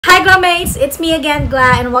Hi GLAmates, it's me again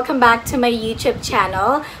Gla, and welcome back to my YouTube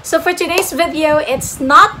channel. So for today's video, it's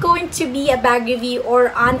not going to be a bag review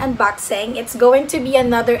or an unboxing. It's going to be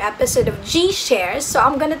another episode of G Shares. So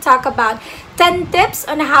I'm going to talk about 10 tips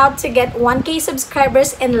on how to get 1K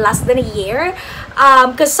subscribers in less than a year.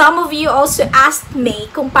 Because some of you also asked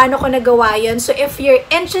me kung paano ko nagawa yun. So if you're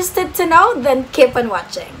interested to know, then keep on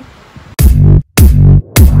watching.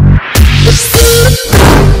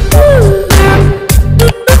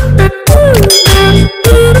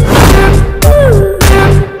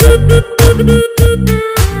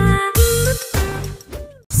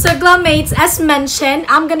 So GLAmates, as mentioned,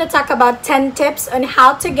 I'm gonna talk about 10 tips on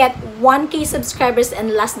how to get 1K subscribers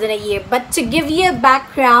in less than a year. But to give you a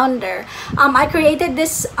backgrounder, I created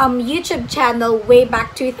this YouTube channel way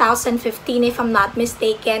back 2015 if I'm not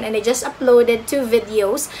mistaken, and I just uploaded 2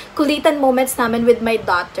 videos, kulitan moments namin with my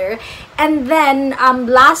daughter. And then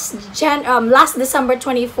last December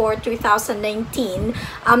 24, 2019,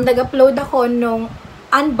 nag-upload ako nung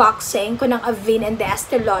unboxing ko ng Avene and the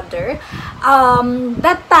Estee Lauder.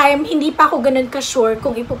 That time, hindi pa ako ganun ka-sure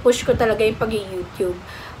kung ipupush ko talaga yung pag-YouTube.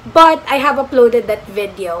 But I have uploaded that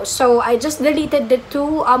video. So, I just deleted the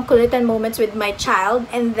 2 kulitan moments with my child,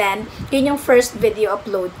 and then, yun yung first video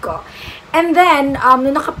upload ko. And then,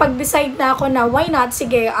 nung nakapag-decide na ako na why not,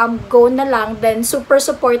 sige, go na lang. Then, super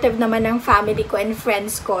supportive naman ng family ko and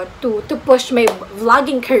friends ko to push my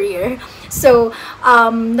vlogging career. So,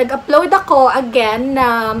 nag-upload ako again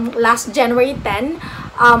last January 10.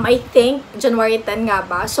 I think, January 10 nga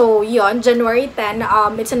ba? So, yon January 10,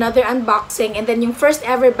 it's another unboxing. And then, yung first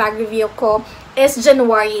ever bag review ko is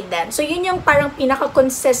January 10. So, yun yung parang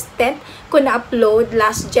pinaka-consistent ko na-upload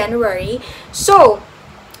last January. So,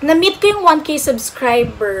 na-meet ko yung 1K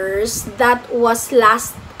subscribers. That was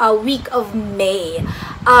last week of May.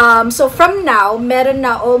 So from now, meron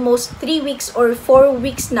na almost 3 weeks or 4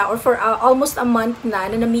 weeks na, or for almost a month na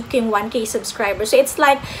na-meet ko yung 1K subscribers. So it's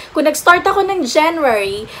like, kung nag-start ako ng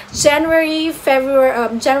January,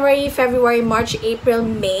 February, March, April,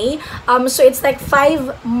 May. So it's like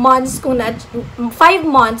 5 months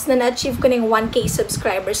na na-achieve ko ng 1K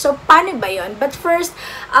subscribers. So paano ba yun? But first,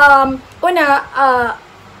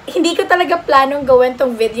 hindi ko talaga planong gawin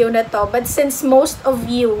tong video na to, but since most of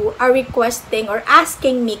you are requesting or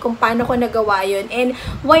asking me kung paano ko nagawa yun, and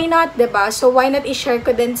why not, diba? So why not i-share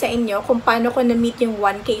ko din sa inyo kung paano ko na-meet yung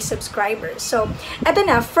 1K subscribers. So, eto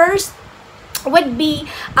na, first would be,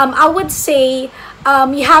 I would say,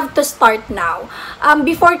 you have to start now.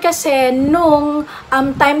 Before kasi, nung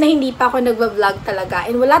time na hindi pa ako nagva-vlog talaga,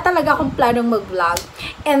 and wala talaga akong planong mag-vlog,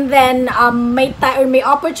 and then may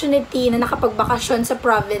opportunity na nakapagbakasyon sa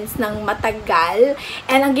province ng matagal,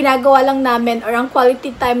 and ang ginagawa lang namin, or ang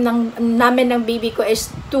quality time namin ng baby ko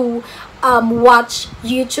is to watch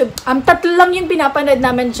YouTube. Tatlo lang yung pinapanood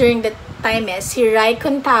namin during that time, si Rai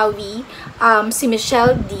Contawi, si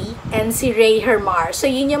Michelle D, and si Ray Hermar. So,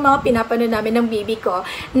 yun yung mga pinapanood namin ng baby ko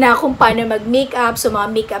na kung paano mag-makeup, so mga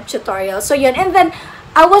makeup tutorials. So, yun. And then,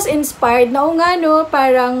 I was inspired na, nga no,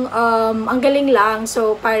 parang ang galing lang.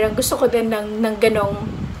 So, parang gusto ko din ng ganong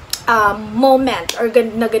moment or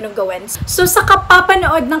na ganong gawin. So, sa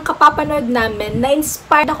kapapanood namin,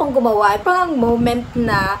 na-inspired akong gumawa. Parang moment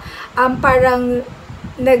na parang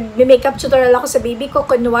nag-makeup tutorial ako sa baby ko,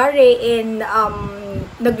 kunwari, in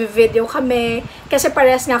nagbe-video kami kasi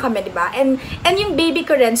parehas nga kami, diba? And yung baby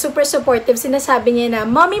ko rin, super supportive, sinasabi niya na,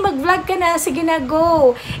 "Mommy, mag-vlog ka na, sige na,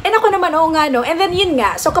 go." And ako naman, oo nga, no? And then yun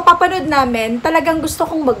nga, so kapapanood namin, talagang gusto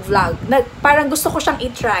kong mag-vlog, parang gusto ko siyang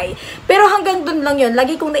i-try, pero hanggang dun lang yun,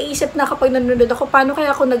 lagi kong naisip na kapag nanonood ako, paano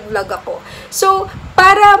kaya ako nag-vlog ako? So,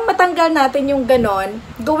 para matanggal natin yung ganon,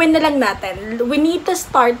 gawin na lang natin. We need to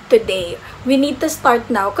start today. We need to start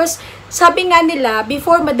now. Because sabi nga nila,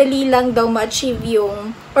 before madali lang daw ma-achieve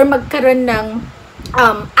yung, or magkaroon ng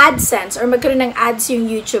AdSense, or magkaroon ng ads yung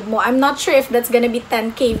YouTube mo. I'm not sure if that's gonna be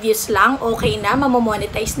 10K views lang. Okay na,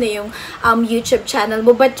 mamamonetize na yung YouTube channel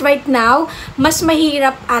mo. But right now, mas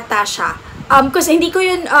mahirap ata siya. Kasi hindi ko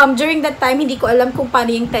yun, during that time, hindi ko alam kung paano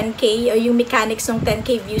yung 10K, o yung mechanics ng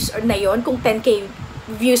 10K views or na yun, kung 10K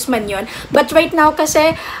views man yon. But right now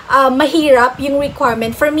kasi mahirap yung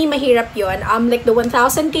requirement. For me, mahirap yon. Like the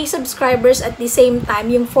 1,000K subscribers at the same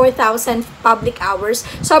time, yung 4,000 public hours.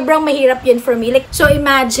 Sobrang mahirap yun for me. Like, so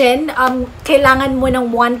imagine, kailangan mo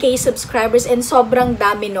ng 1K subscribers and sobrang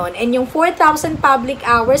dami nun. And yung 4,000 public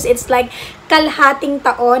hours, it's like kalahating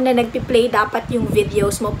taon na nagpi-play dapat yung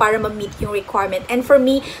videos mo para ma-meet yung requirement. And for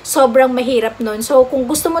me, sobrang mahirap nun. So, kung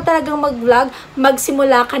gusto mo talagang mag-vlog,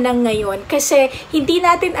 magsimula ka na ngayon. Kasi, hindi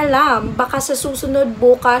natin alam, baka sa susunod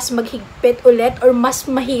bukas, maghigpit ulit or mas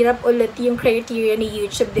mahirap ulit yung criteria ni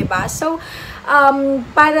YouTube, diba? So,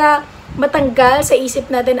 para matanggal sa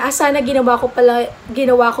isip natin, sana ginawa ko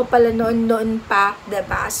pala noon pa,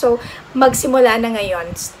 diba? So, magsimula na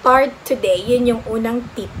ngayon. Start today. Yun yung unang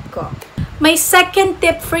tip ko. My second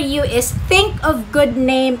tip for you is think of good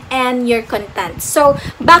name and your content. So,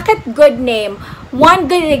 bakit good name? One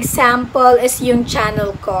good example is yung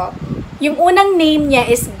channel ko. Yung unang name niya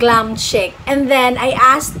is Glam Chick. And then, I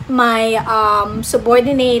asked my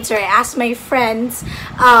subordinates or I asked my friends,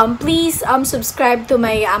 please subscribe to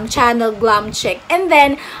my channel, Glam Chick. And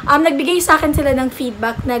then, nagbigay sa akin sila ng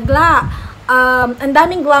feedback na, ang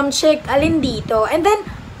daming Glam Chick, alin dito? And then,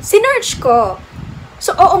 sinearch ko.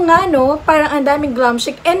 So, oo nga, no? Parang ang daming Glam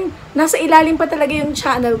Chick. And nasa ilalim pa talaga yung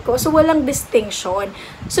channel ko. So, walang distinction.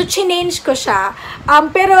 So, chinange ko siya.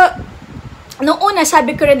 Pero, noong una,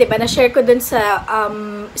 sabi ko rin, diba, na-share ko dun sa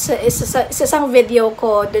isang video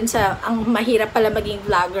ko, dun sa ang mahirap pala maging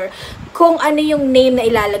vlogger, kung ano yung name na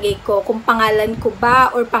ilalagay ko, kung pangalan ko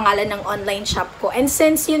ba or pangalan ng online shop ko. And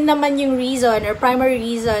since yun naman yung reason or primary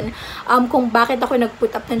reason kung bakit ako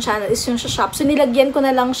nag-put up ng channel is yung sa shop, so nilagyan ko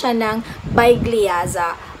na lang siya ng by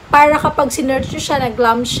GLAza. Para kapag sinearch nyo siya na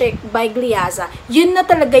Glam Chick by GLAza, yun na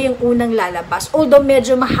talaga yung unang lalabas. Although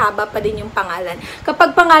medyo mahaba pa din yung pangalan.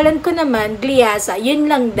 Kapag pangalan ko naman, GLAza,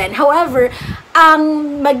 yun lang din. However, ang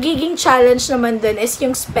magiging challenge naman dun is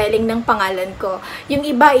yung spelling ng pangalan ko. Yung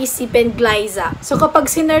iba isipin GLAza. So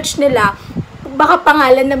kapag sinearch nila, baka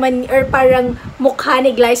pangalan naman or parang mukha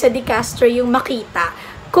ni Glyza de Castro yung makita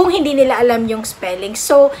kung hindi nila alam yung spelling.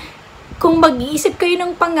 So, kung mag-iisip kayo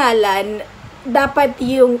ng pangalan, dapat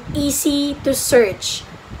yung easy to search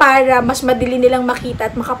para mas madali nilang makita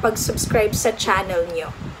at makapag-subscribe sa channel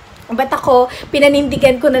nyo. But ako,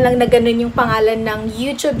 pinanindigan ko na lang na ganun yung pangalan ng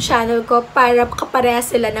YouTube channel ko para kapareha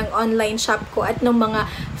sila ng online shop ko at ng mga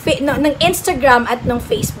ng Instagram at ng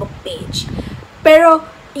Facebook page. Pero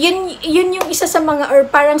yun yung isa sa mga or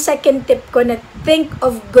parang second tip ko na think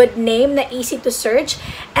of good name na easy to search,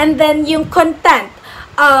 and then yung content.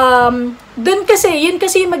 Yun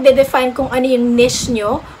kasi yung magde-define kung ano yung niche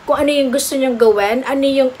nyo, kung ano yung gusto nyong gawin, ano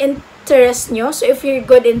yung interest nyo. So, if you're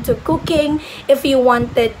good into cooking, if you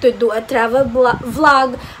wanted to do a travel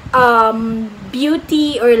vlog,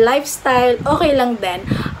 beauty or lifestyle, okay lang din.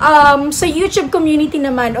 Sa YouTube community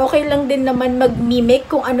naman, okay lang din naman mag-mimic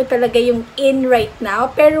kung ano talaga yung in right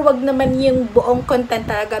now, pero wag naman yung buong content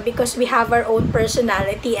talaga because we have our own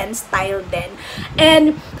personality and style din.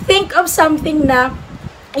 And think of something na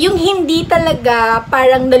yung hindi talaga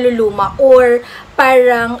parang naluluma or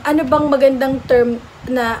parang ano bang magandang term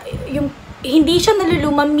na yung hindi siya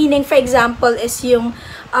naluluma, meaning for example is yung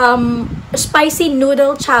spicy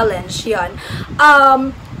noodle challenge yon.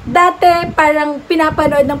 Dati parang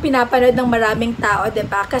pinapanood ng maraming tao, 'di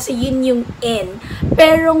ba? Kasi yun yung in.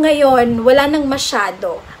 Pero ngayon wala nang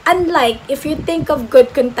masyado. Unlike if you think of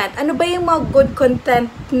good content, ano ba yung mga good content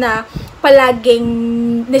na palaging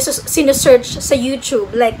sinesearch sa YouTube,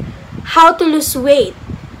 like how to lose weight,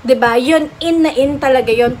 'di ba? Yun in na in talaga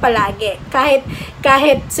yon palagi. Kahit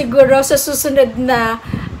siguro sa susunod na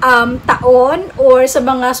taon or sa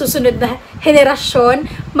mga susunod na henerasyon,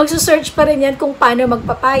 magsusearch pa rin yan kung paano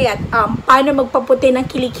magpapayat, paano magpaputi ng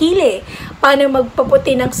kilikili, paano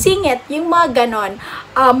magpaputi ng singit, yung mga ganon,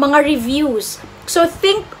 mga reviews. So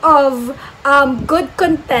think of good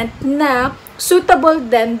content na suitable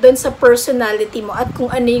din dun sa personality mo at kung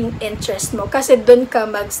ano yung interest mo, kasi dun ka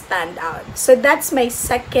mag-stand out. So that's my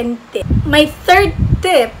second tip. My third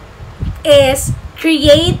tip is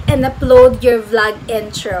create and upload your vlog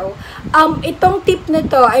intro. Itong tip na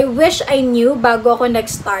to, I wish I knew bago ako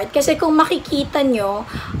nag-start. Kasi kung makikita nyo,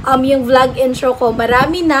 yung vlog intro ko,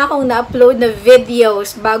 marami na akong na-upload na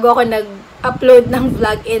videos bago ako nag-upload ng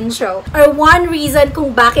vlog intro. Or one reason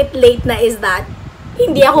kung bakit late na is that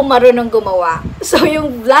hindi ako marunong gumawa. So,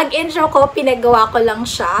 yung vlog intro ko, pinagawa ko lang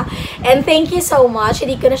siya. And thank you so much.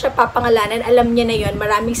 Hindi ko na siya papangalanan. Alam niya na yun.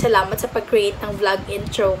 Maraming salamat sa pag-create ng vlog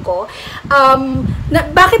intro ko.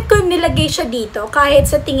 Bakit ko nilagay siya dito? Kahit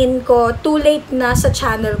sa tingin ko, too late na sa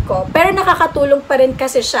channel ko. Pero nakakatulong pa rin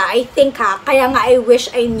kasi siya. I think kaya nga I wish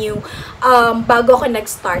I knew bago ako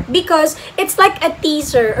nag-start. Because it's like a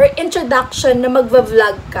teaser or introduction na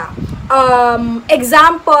magva-vlog ka.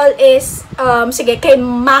 Example is, sige, kay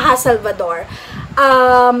Maha Salvador.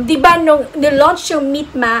 Di ba nung nilaunch yung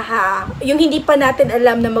Meet Maha, yung hindi pa natin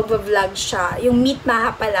alam na magva-vlog siya, yung Meet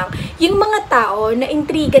Maha pa lang, yung mga tao na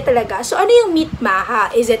intriga talaga. So, ano yung Meet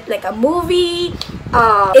Maha? Is it like a movie?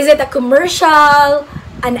 Is it a commercial?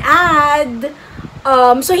 An ad?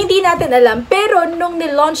 So, hindi natin alam. Pero, nung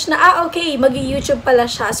nilaunch na, okay, mag-YouTube pala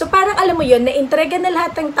siya. So, parang alam mo yun, na-intriga na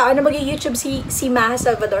lahat ng tao na mag-YouTube si Maha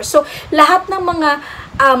Salvador. So, lahat ng mga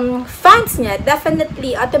fans niya,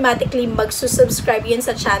 definitely, automatically magsusubscribe yun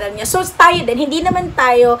sa channel niya. So, tayo din, hindi naman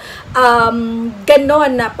tayo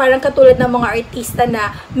ganon na parang katulad ng mga artista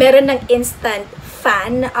na meron ng instant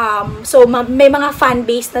fan. So, may mga fan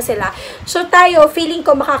base na sila. So, tayo, feeling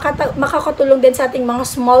ko makakatulong din sa ating mga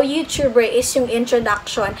small YouTuber is yung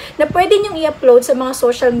introduction na pwede nyong i-upload sa mga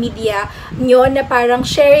social media nyo na parang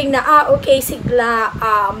sharing na, okay, sigla,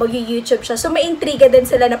 mag-YouTube siya. So, may intriga din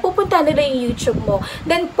sila na pupunta nila yung YouTube mo.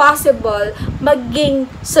 Then, possible, maging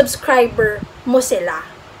subscriber mo sila.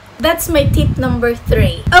 That's my tip number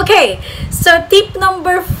 3. Okay, so tip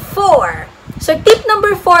number 4. So, tip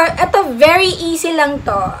number 4, ito very easy lang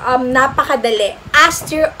to. Napakadali.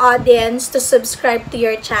 Ask your audience to subscribe to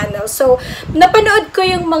your channel. So, napanood ko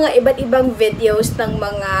yung mga iba't ibang videos ng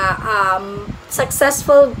mga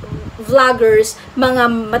successful vloggers,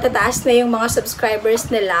 mga matataas na yung mga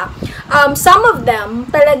subscribers nila. Some of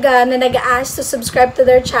them talaga na nag-ask to subscribe to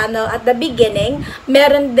their channel at the beginning.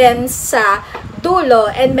 Meron din sa dulo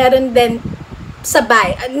and meron din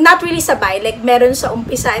sabay, not really sabay, like meron sa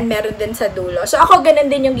umpisa and meron din sa dulo. So ako ganun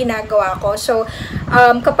din yung ginagawa ko. So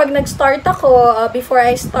kapag nag-start ako, before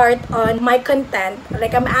I start on my content,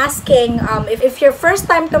 like I'm asking, if you're first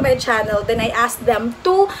time to my channel, then I ask them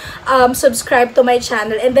to subscribe to my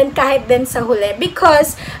channel, and then kahit din sa huli,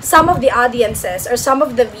 because some of the audiences or some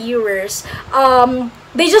of the viewers,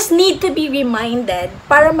 they just need to be reminded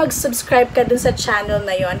para mag-subscribe ka dun sa channel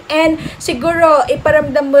na yon. And siguro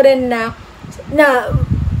iparamdam mo rin na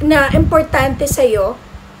importante sa'yo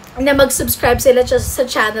na mag-subscribe sila sa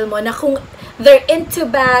channel mo, na kung they're into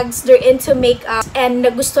bags, they're into makeup, and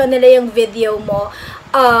nagustuhan nila yung video mo,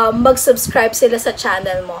 mag-subscribe sila sa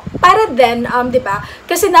channel mo. Para then, di ba?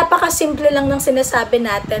 Kasi napaka-simple lang ng sinasabi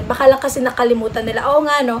natin. Baka lang kasi nakalimutan nila. Oo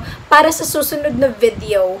nga, no? Para sa susunod na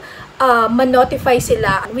video, ma-notify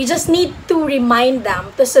sila. We just need to remind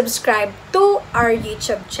them to subscribe to our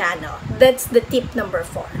YouTube channel. That's the tip number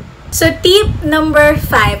 4. So, tip number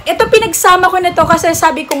 5. Ito, pinagsama ko na to kasi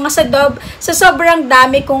sabi ko nga sa sobrang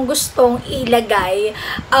dami kong gustong ilagay.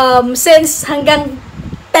 Since hanggang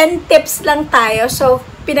 10 tips lang tayo, so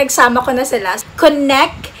pinagsama ko na sila.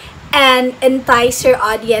 Connect and entice your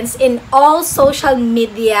audience in all social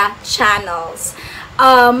media channels.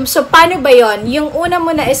 So, paano ba yon? Yung una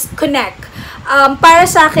muna is connect. Para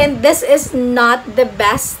sa akin, this is not the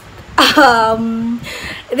best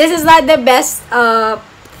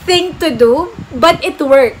thing to do, but it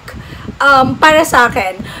work para sa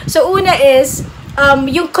akin. So, una is,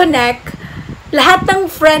 yung connect, lahat ng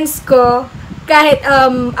friends ko, kahit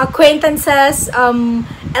acquaintances,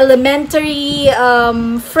 elementary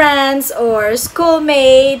friends or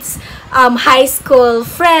schoolmates, high school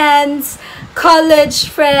friends,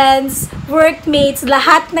 college friends, workmates,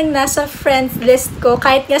 lahat ng nasa friends list ko,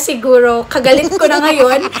 kahit nga siguro kagalit ko na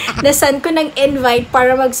ngayon, nasan ko ng invite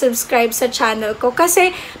para mag-subscribe sa channel ko.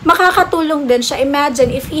 Kasi makakatulong din siya.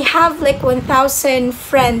 Imagine, if you have like 1,000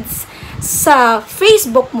 friends sa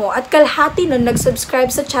Facebook mo at kalahati nun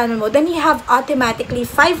nag-subscribe sa channel mo, then you have automatically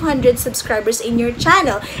 500 subscribers in your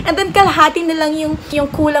channel. And then kalahati na lang yung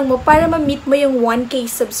kulang mo para ma-meet mo yung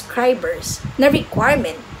 1K subscribers na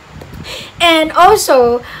requirement. And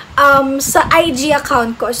also, sa IG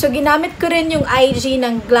account ko, so ginamit ko rin yung IG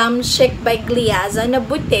ng Glam Chic by Gliaza na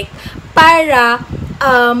boutique para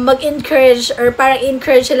mag-encourage or para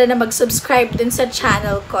encourage sila na mag-subscribe dun sa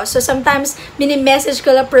channel ko. So, sometimes, mini-message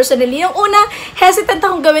ko lang personally. Yung una, hesitant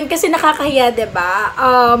akong gawin kasi nakakahiya, diba?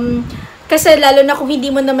 Kasi lalo na kung hindi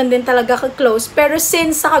mo naman din talaga ka-close. Pero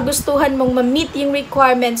since sa kagustuhan mong ma-meet yung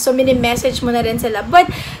requirements, so mini-message mo na rin sila. But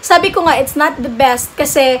sabi ko nga, it's not the best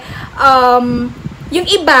kasi yung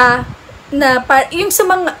iba na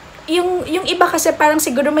yung iba kasi parang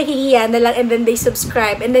siguro mahihiya na lang and then they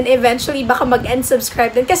subscribe and then eventually baka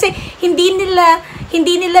mag-unsubscribe din kasi hindi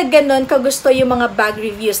nila ganon kagusto yung mga bag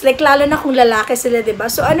reviews, like lalo na kung lalaki sila, diba?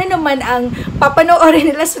 So ano naman ang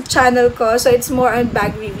papanoorin nila sa channel ko, so it's more on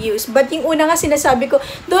bag reviews. But yung una nga sinasabi ko,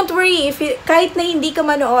 don't worry, kahit na hindi ka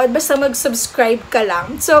manood, basta mag-subscribe ka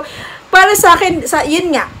lang. So para sa akin,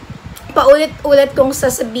 yun nga, paulit-ulit kong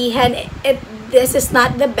sasabihin, this is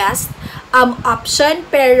not the best option,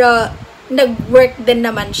 pero nag-work din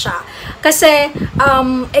naman siya. Kasi,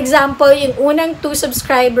 example, yung unang 2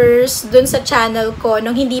 subscribers dun sa channel ko,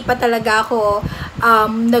 nung hindi pa talaga ako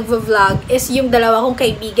nagvo-vlog, is yung dalawa kong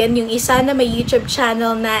kaibigan. Yung isa na may YouTube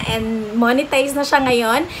channel na and monetize na siya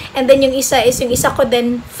ngayon. And then yung isa is yung isa ko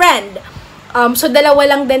din friend. So, dalawa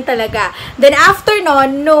lang din talaga. Then, after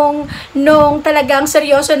nung talagang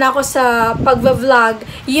seryoso na ako sa pag-vlog,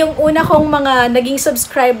 yung una kong mga naging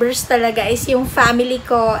subscribers talaga is yung family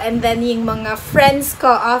ko, and then yung mga friends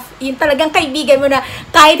ko, yung talagang kaibigan mo na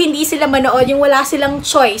kahit hindi sila manood, yung wala silang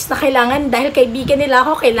choice na kailangan, dahil kaibigan nila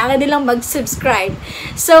ako, kailangan nilang mag-subscribe.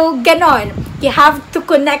 So, ganon. You have to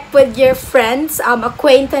connect with your friends,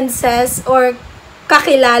 acquaintances, or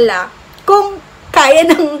kakilala. Kung kaya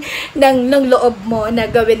ng loob mo na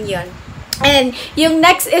gawin yon. And yung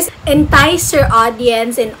next is entice your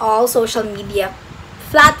audience in all social media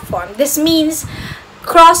platform. This means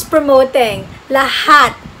cross-promoting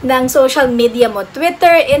lahat ng social media mo.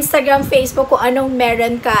 Twitter, Instagram, Facebook, kung anong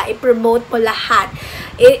meron ka, i-promote mo lahat.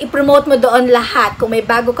 I-promote mo doon lahat. Kung may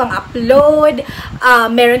bago kang upload,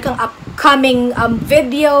 meron kang upcoming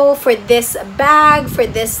video for this bag, for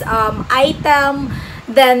this item,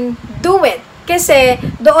 then do it. Kasi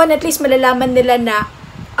doon at least malalaman nila na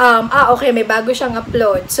okay, may bago siyang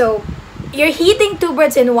upload. So, you're hitting two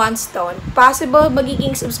birds in one stone. Possible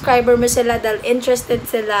magiging subscriber mo sila dahil interested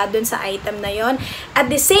sila dun sa item na yon. At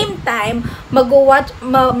the same time,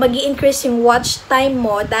 mag-i-increase yung watch time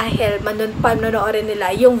mo dahil panonoorin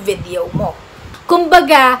nila yung video mo.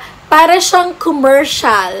 Kumbaga, para siyang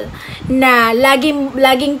commercial na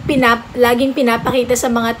laging pinapakita sa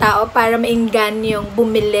mga tao para mainggan yung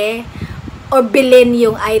bumili or bilhin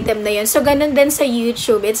yung item na yun. So, ganun din sa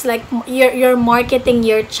YouTube. It's like you're marketing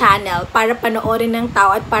your channel para panoorin ng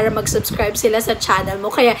tao at para mag-subscribe sila sa channel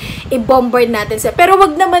mo. Kaya, i-bombard natin sila. Pero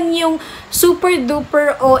wag naman yung super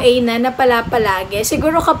duper OA na palagi.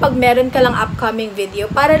 Siguro kapag meron ka lang upcoming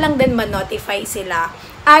video, para lang din ma-notify sila.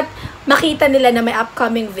 At makita nila na may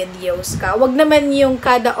upcoming videos ka. Wag naman yung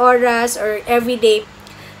kada oras or everyday.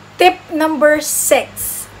 Tip number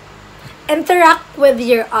 6. Interact with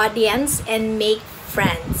your audience and make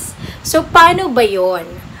friends. So, paano ba yun?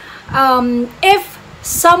 If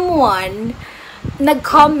someone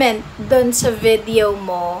nag-comment dun sa video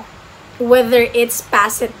mo, whether it's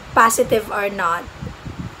positive or not,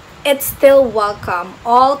 it's still welcome.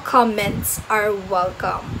 All comments are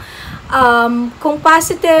welcome. Kung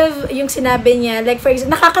positive yung sinabi niya, like for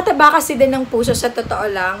example, nakakataba kasi din ng puso sa totoo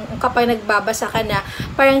lang kapag nagbabasa ka na,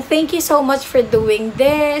 parang thank you so much for doing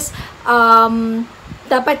this,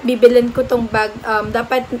 dapat bibilin ko tong bag,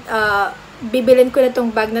 bibilin ko na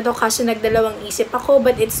tong bag na to kaso nagdalawang isip ako,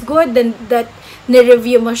 but it's good that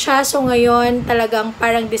ni-review mo siya, so ngayon talagang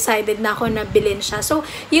parang decided na ako na bilhin siya. So,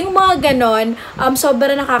 yung mga ganon,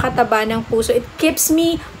 sobrang nakakataba ng puso. It keeps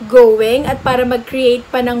me going at para mag-create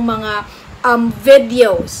pa ng mga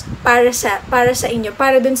videos para sa inyo,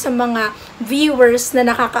 para dun sa mga viewers na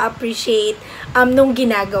nakaka-appreciate nung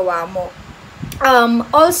ginagawa mo.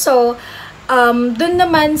 Also, dun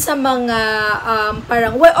naman sa mga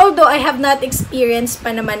parang, well, although I have not experienced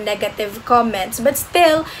pa naman negative comments, but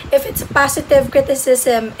still, if it's positive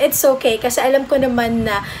criticism, it's okay kasi alam ko naman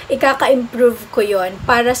na ikaka-improve ko yon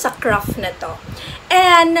para sa craft na to.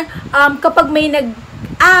 And kapag may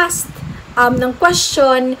nag-ask ng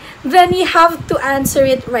question, then you have to answer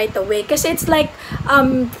it right away. Kasi it's like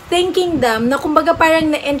thanking them na kumbaga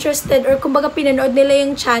parang na-interested or kumbaga pinanood nila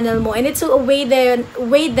yung channel mo, and it's a way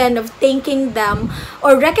then of thanking them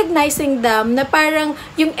or recognizing them na parang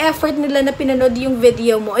yung effort nila na pinanood yung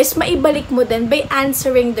video mo is maibalik mo din by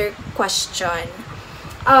answering their question.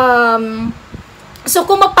 So,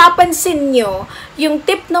 kung mapapansin nyo, yung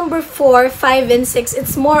tip number 4, 5, and 6,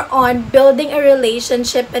 it's more on building a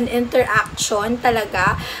relationship and interaction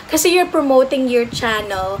talaga. Kasi you're promoting your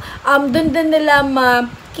channel. Dun din nila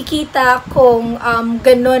makikita kung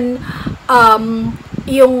ganun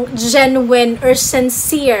yung genuine or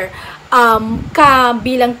sincere ka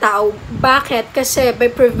bilang tao. Bakit? Kasi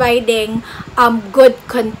by providing good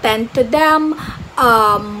content to them,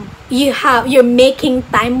 you're making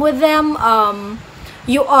time with them,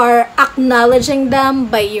 you are acknowledging them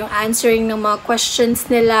by yung answering ng mga questions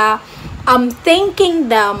nila, thanking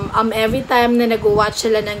them every time na nag-watch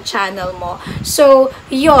sila ng channel mo. So,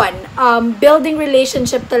 yon, building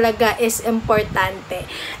relationship talaga is importante.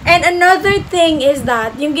 And another thing is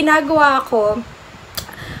that, yung ginagawa ko,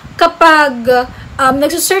 kapag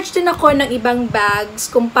nagsusearch din ako ng ibang bags,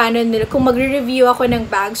 kung paano nila, kung magre-review ako ng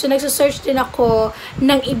bags, so nagsusearch din ako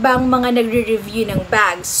ng ibang mga nagre-review ng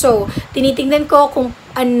bags. So, tinitingnan ko kung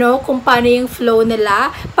paano yung flow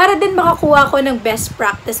nila, para din makakuha ko ng best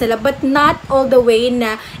practice nila, but not all the way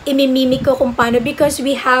na imimimik ko kung paano, because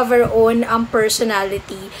we have our own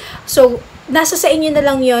personality. So, nasa sa inyo na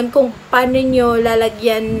lang yon kung paano nyo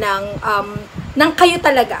lalagyan ng kayo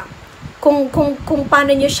talaga, kung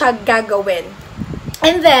paano nyo siya gagawin.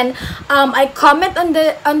 And then, I comment on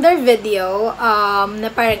their video, na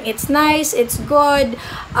parang it's nice, it's good,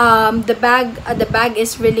 the bag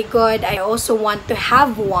is really good. I also want to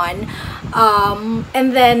have one.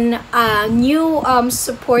 And then, new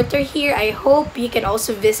supporter here. I hope you can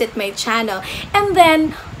also visit my channel. And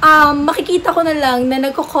then, makikita ko na lang na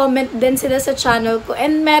nagko-comment din sila sa channel ko,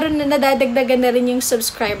 and meron na nadadagdagan na rin yung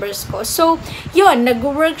subscribers ko. So, yun,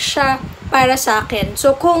 nag-work siya para sa akin.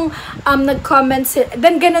 So, kung nag-comment sila,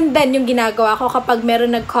 then ganun din yung ginagawa ko kapag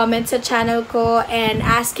meron nag-comment sa channel ko and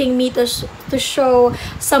asking me to show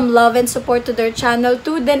some love and support to their channel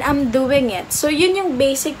too, then I'm doing it. So, yun yung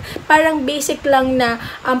basic, parang basic lang na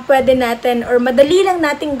pwede natin or madali lang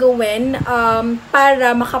natin gawin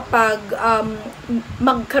para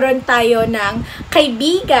magkaroon tayo ng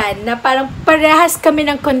kaibigan na parang parehas kami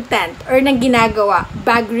ng content or ng ginagawa,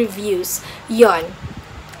 bag reviews. Yon.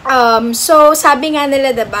 So, sabi nga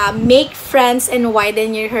nila, diba, make friends and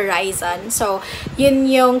widen your horizon. So, yun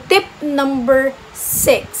yung tip number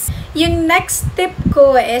 6. Yung next tip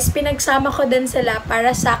ko is, pinagsama ko din sila para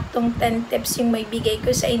saktong 10 tips yung may bigay ko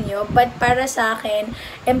sa inyo. But para sa akin,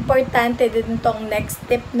 importante din tong next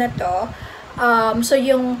tip na to. So,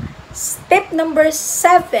 yung tip number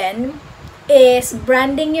 7 is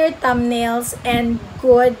branding your thumbnails and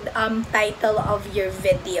good title of your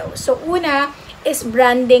video. So, una is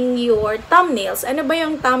branding your thumbnails. Ano ba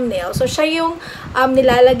yung thumbnail? So, siya yung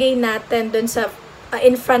nilalagay natin dun sa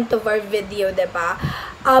in front of our video, diba?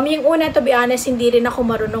 Yung una, to be honest, hindi rin ako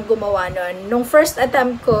marunong gumawa nun. Nung first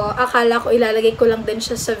attempt ko, akala ko ilalagay ko lang din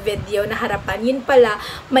siya sa video na harapan. Yun pala,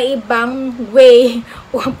 may ibang way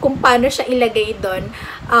kung paano siya ilagay doon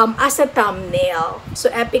as a thumbnail. So,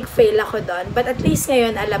 epic fail ako doon. But at least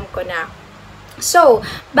ngayon, alam ko na. So,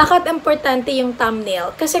 bakit importante yung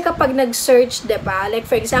thumbnail? Kasi kapag nag-search, diba? Like,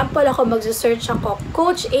 for example, ako mag-search ako,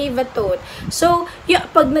 Coach Ava Tote. So,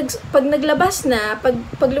 pag naglabas na,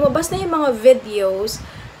 pag lumabas na yung mga videos,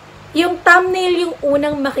 yung thumbnail yung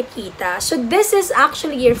unang makikita. So, this is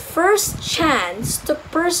actually your first chance to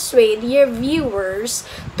persuade your viewers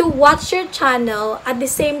to watch your channel, at the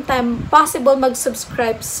same time, possible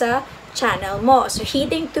mag-subscribe sa channel mo. So,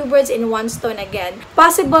 hitting 2 birds in 1 stone again.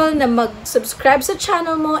 Possible na mag-subscribe sa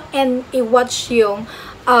channel mo and i-watch yung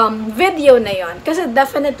video na yon. Kasi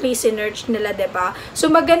definitely sinerch nila, diba?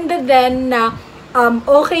 So, maganda din na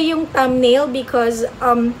okay yung thumbnail because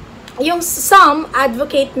yung some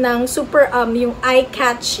advocate ng super yung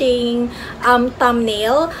eye-catching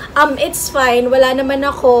thumbnail. It's fine, wala naman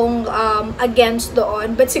akong against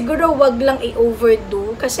doon, but siguro wag lang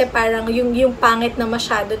i-overdo kasi parang yung pangit na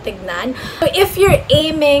masyado tignan. So if you're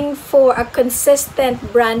aiming for a consistent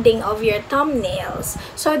branding of your thumbnails,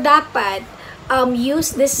 so dapat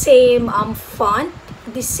use the same font,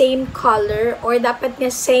 the same color, or dapat nga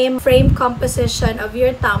same frame composition of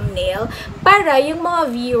your thumbnail para yung mga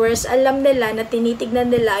viewers alam nila na tinitignan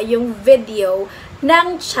nila yung video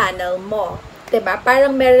ng channel mo. Diba?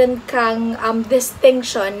 Parang meron kang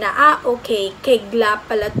distinction na, okay, kay Gla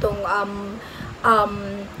pala tong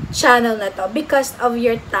channel na to because of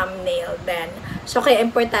your thumbnail then. So, kaya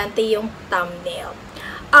importante yung thumbnail.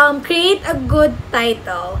 Create a good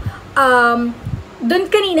title.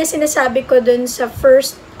 Doon kanina sinasabi ko doon sa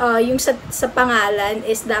first, yung sa pangalan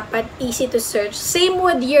is dapat easy to search. Same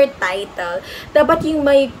with your title. Dapat yung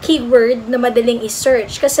may keyword na madaling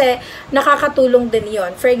i-search kasi nakakatulong din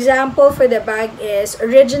yon. For example, for the bag is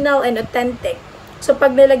original and authentic. So,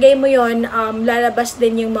 pag nilagay mo yon, lalabas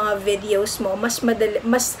din yung mga videos mo. Mas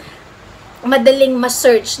madaling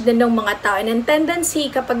ma-search din ng mga tao. And ang tendency,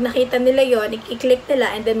 kapag nakita nila yon, i-click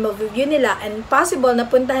nila and then ma-view nila and possible na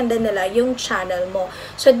puntahan din nila yung channel mo.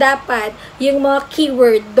 So, dapat yung mga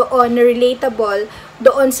keyword doon na relatable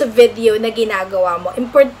doon sa video na ginagawa mo.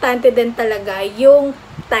 Importante din talaga yung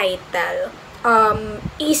title.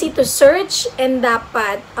 Easy to search and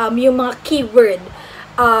dapat yung mga keyword.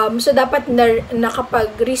 So, dapat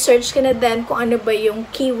nakapag-research ka na din kung ano ba yung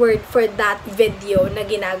keyword for that video na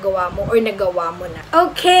ginagawa mo or nagawa mo na.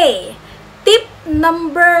 Okay! Tip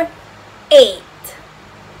number 8.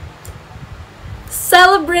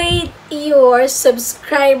 Celebrate your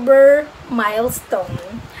subscriber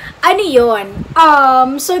milestone. Ano yun?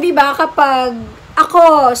 So, diba kapag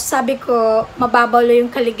ako, sabi ko, mababaw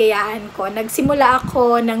yung kaligayahan ko. Nagsimula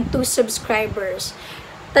ako ng 2 subscribers.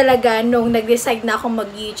 Talaga nung nag-decide na akong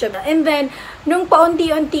mag-YouTube. And then, nung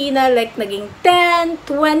paunti-unti na, like, naging 10,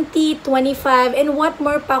 20, 25, and what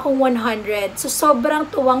more pa akong 100. So, sobrang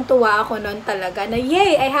tuwang-tuwa ako noon talaga na,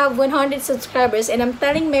 yay, I have 100 subscribers. And I'm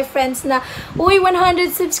telling my friends na, uy,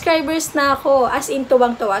 100 subscribers na ako. As in,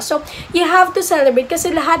 tuwang-tuwa. So, you have to celebrate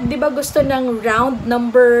kasi lahat, di ba, gusto ng round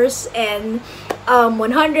numbers and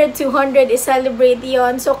 100, 200, i-celebrate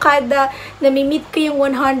yon. So, kada nami-meet ko yung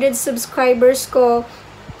 100 subscribers ko,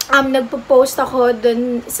 nagpo-post ako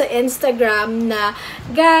dun sa Instagram na,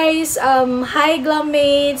 guys, hi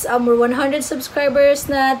GLAmates, we're 100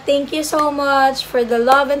 subscribers na. Thank you so much for the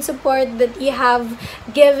love and support that you have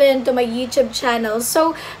given to my YouTube channel.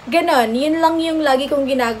 So, ganon. Yun lang yung lagi kong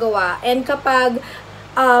ginagawa. And kapag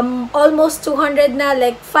almost 200 na,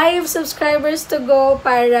 like 5 subscribers to go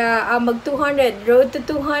para mag 200, road to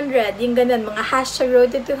 200, yung ganun, mga hashtag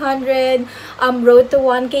road to 200, road to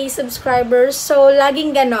 1K subscribers. So,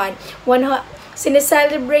 laging ganon.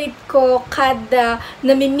 Sineselebrate ko kada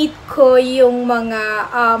nami-meet ko yung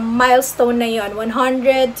mga milestone na yon,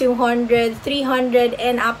 100, 200, 300,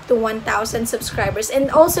 and up to 1,000 subscribers.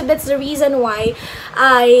 And also, that's the reason why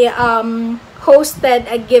I hosted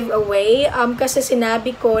a giveaway, kasi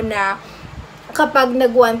sinabi ko na kapag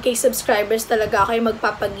nag 1K subscribers talaga ako,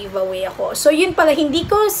 magpapag-giveaway ako. So, yun pala, hindi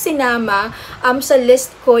ko sinama sa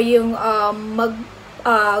list ko yung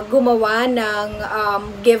gumawa ng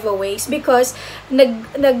giveaways because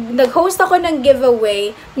nag-host ako ng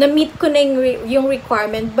giveaway, na-meet ko na yung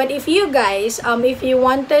requirement. But if you guys, if you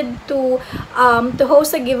wanted to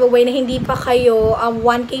host a giveaway na hindi pa kayo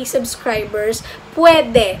 1K subscribers,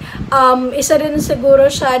 pwede. Isa rin siguro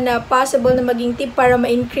siya na possible na maging tip para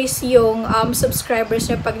ma-increase yung subscribers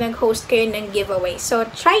nyo pag nag-host kayo ng giveaway. So,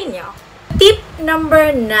 try nyo. Tip number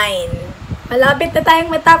 9. Malapit na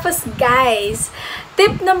tayong matapos, guys.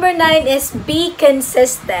 Tip number 9 is be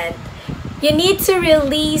consistent. You need to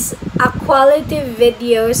release a quality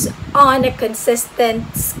videos on a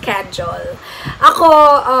consistent schedule. Ako,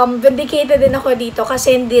 vindicated din ako dito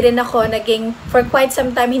kasi hindi rin ako naging, for quite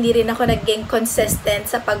some time, hindi rin ako naging consistent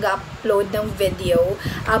sa pag-upload ng video.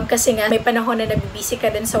 Kasi nga, may panahon na nabibisi ka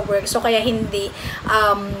din sa work, so kaya hindi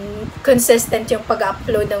consistent yung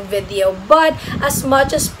pag-upload ng video. But, as much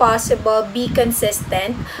as possible, be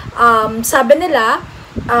consistent. Sabi nila,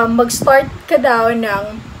 mag-start ka daw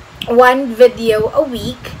ng 1 video a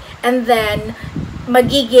week, and then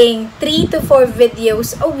magiging 3 to 4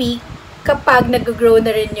 videos a week kapag nag-grow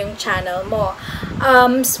na rin yung channel mo.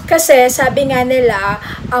 Kasi sabi nga nila,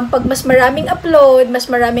 pag mas maraming upload, mas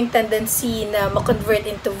maraming tendency na ma-convert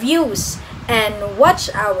into views and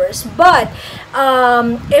watch hours. But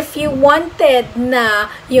if you wanted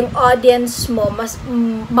na yung audience mo mas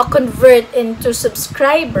ma-convert into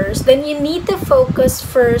subscribers, then you need to focus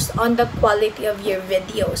first on the quality of your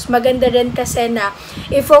videos. Maganda rin kasi na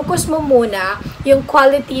i-focus mo muna yung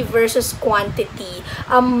quality versus quantity.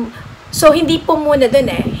 So, hindi po muna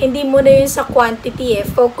dun Hindi muna yun sa quantity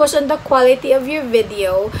Focus on the quality of your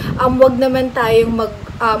video. Wag naman tayong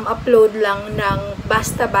mag-upload lang ng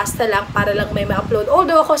basta-basta lang para lang may ma-upload.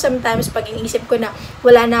 Although ako sometimes pag iniisip ko na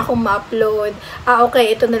wala na akong ma-upload,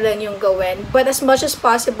 okay, ito na lang yung gawin. But as much as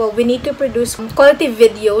possible, we need to produce quality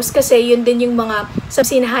videos kasi yun din yung mga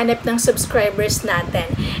sinahanap ng subscribers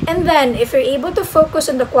natin. And then, if you're able to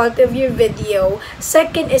focus on the quality of your video,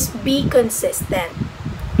 second is be consistent.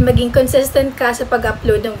 Maging consistent ka sa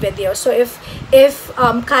pag-upload ng video. So, if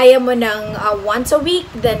kaya mo ng once a week,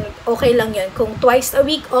 then okay lang yun. Kung twice a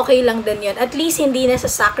week, okay lang din yun. At least, hindi na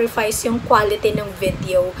sa-sacrifice yung quality ng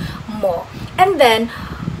video mo. And then,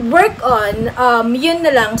 work on, yun na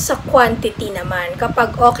lang sa quantity naman.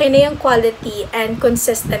 Kapag okay na yung quality and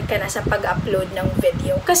consistent ka na sa pag-upload ng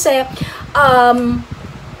video. Kasi,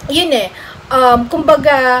 yun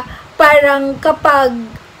kumbaga, parang kapag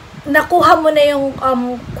nakuha mo na yung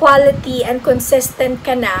quality and consistent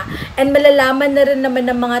ka na, and malalaman na rin naman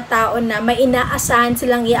ng mga tao na may inaasahan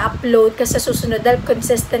silang i-upload ka sa susunod dahil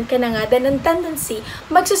consistent ka na nga, then ang tendency,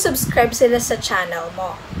 magsusubscribe sila sa channel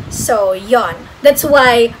mo. So, yon. That's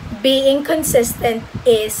why being consistent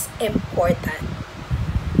is important.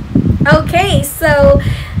 Okay, so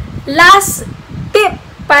last tip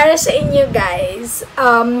para sa inyo guys,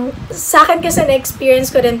 sa akin kasi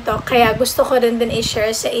na-experience ko din to, kaya gusto ko rin din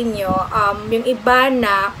i-share sa inyo, yung iba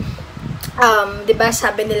na, diba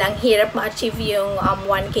sabi nila, ang hirap ma-achieve yung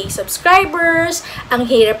 1K subscribers, ang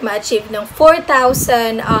hirap ma-achieve ng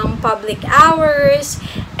 4,000 public hours,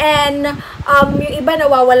 and yung iba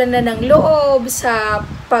nawawalan na ng loob sa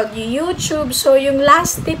pag-YouTube. So, yung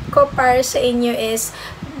last tip ko para sa inyo is,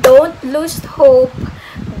 don't lose hope,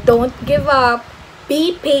 don't give up,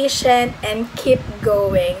 be patient, and keep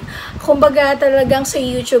going. Kumbaga talagang sa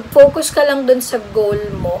YouTube, focus ka lang dun sa goal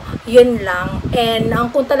mo. Yun lang. And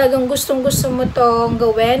kung talagang gustong-gusto mo tong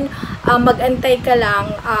gawin, mag-antay ka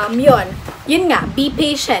lang. Yun nga, be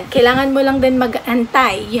patient. Kailangan mo lang din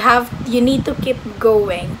mag-antay. You need to keep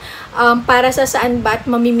going. Para sa saan ba't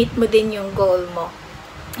mamimit mo din yung goal mo.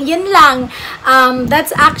 yun lang.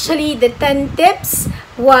 That's actually the 10 tips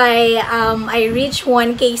why I reached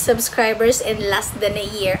 1K subscribers in less than a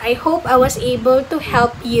year. I hope I was able to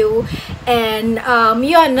help you. And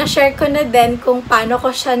yun, na-share ko na din kung paano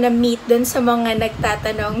ko siya na-meet dun sa mga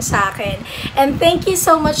nagtatanong sa akin. And thank you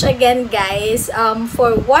so much again, guys,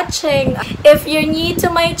 for watching. If you're new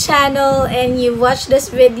to my channel and you watch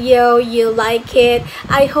this video, you like it,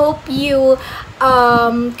 I hope you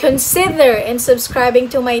consider in subscribing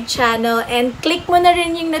to my channel and click mo na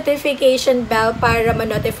rin yung notification bell para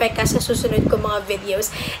ma-notify ka sa susunod ko mga videos.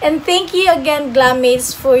 And thank you again,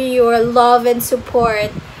 GLAmates, for your love and support.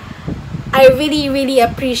 I really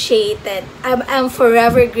appreciate it. I'm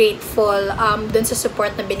forever grateful dun sa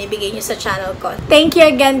support na binibigay niyo sa channel ko. Thank you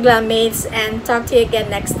again, GLAmates, and talk to you again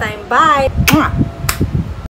next time. Bye!